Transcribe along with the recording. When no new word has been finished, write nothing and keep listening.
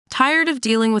Tired of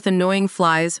dealing with annoying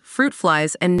flies, fruit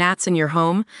flies, and gnats in your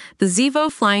home? The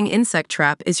Zevo Flying Insect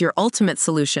Trap is your ultimate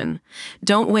solution.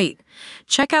 Don't wait.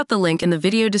 Check out the link in the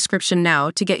video description now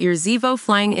to get your Zevo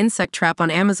Flying Insect Trap on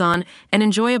Amazon and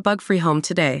enjoy a bug-free home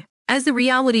today. As the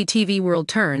reality TV world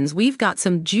turns, we've got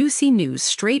some juicy news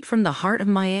straight from the heart of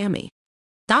Miami.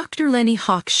 Dr. Lenny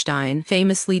Hochstein,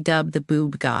 famously dubbed the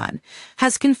boob god,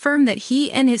 has confirmed that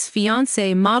he and his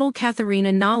fiancée, model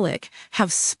Katharina Nahlik,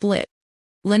 have split.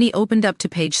 Lenny opened up to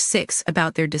page 6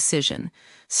 about their decision,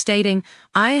 stating,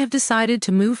 "I have decided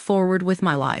to move forward with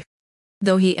my life."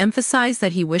 Though he emphasized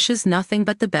that he wishes nothing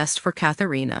but the best for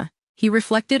Katharina, he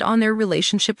reflected on their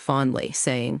relationship fondly,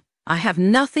 saying, "I have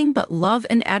nothing but love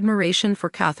and admiration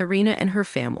for Katharina and her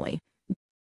family."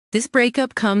 This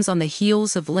breakup comes on the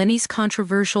heels of Lenny's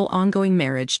controversial ongoing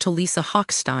marriage to Lisa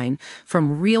Hochstein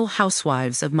from Real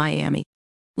Housewives of Miami.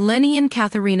 Lenny and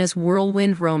Katharina's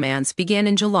whirlwind romance began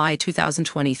in July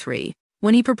 2023,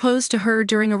 when he proposed to her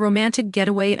during a romantic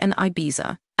getaway in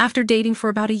Ibiza, after dating for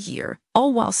about a year,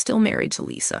 all while still married to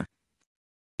Lisa.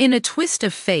 In a twist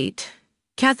of fate,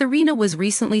 Katharina was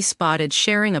recently spotted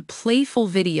sharing a playful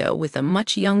video with a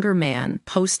much younger man,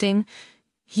 posting,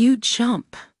 "You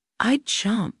jump, I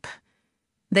jump.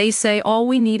 They say all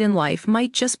we need in life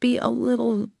might just be a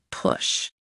little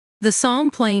push." The song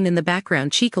playing in the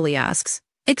background cheekily asks,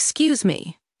 "Excuse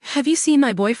me, have you seen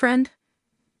my boyfriend?"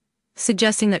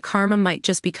 suggesting that karma might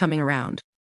just be coming around.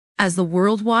 As the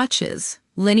world watches,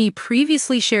 Lenny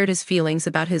previously shared his feelings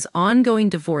about his ongoing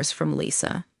divorce from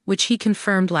Lisa, which he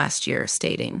confirmed last year,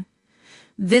 stating,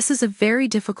 "This is a very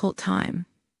difficult time,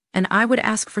 and I would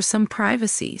ask for some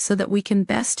privacy so that we can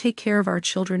best take care of our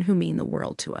children who mean the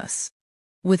world to us."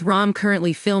 With Rom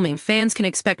currently filming, fans can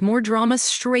expect more drama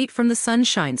straight from the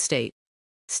Sunshine State.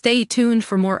 Stay tuned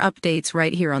for more updates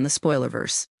right here on the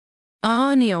Spoilerverse.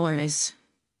 Anyways,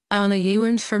 on a you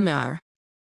and for more.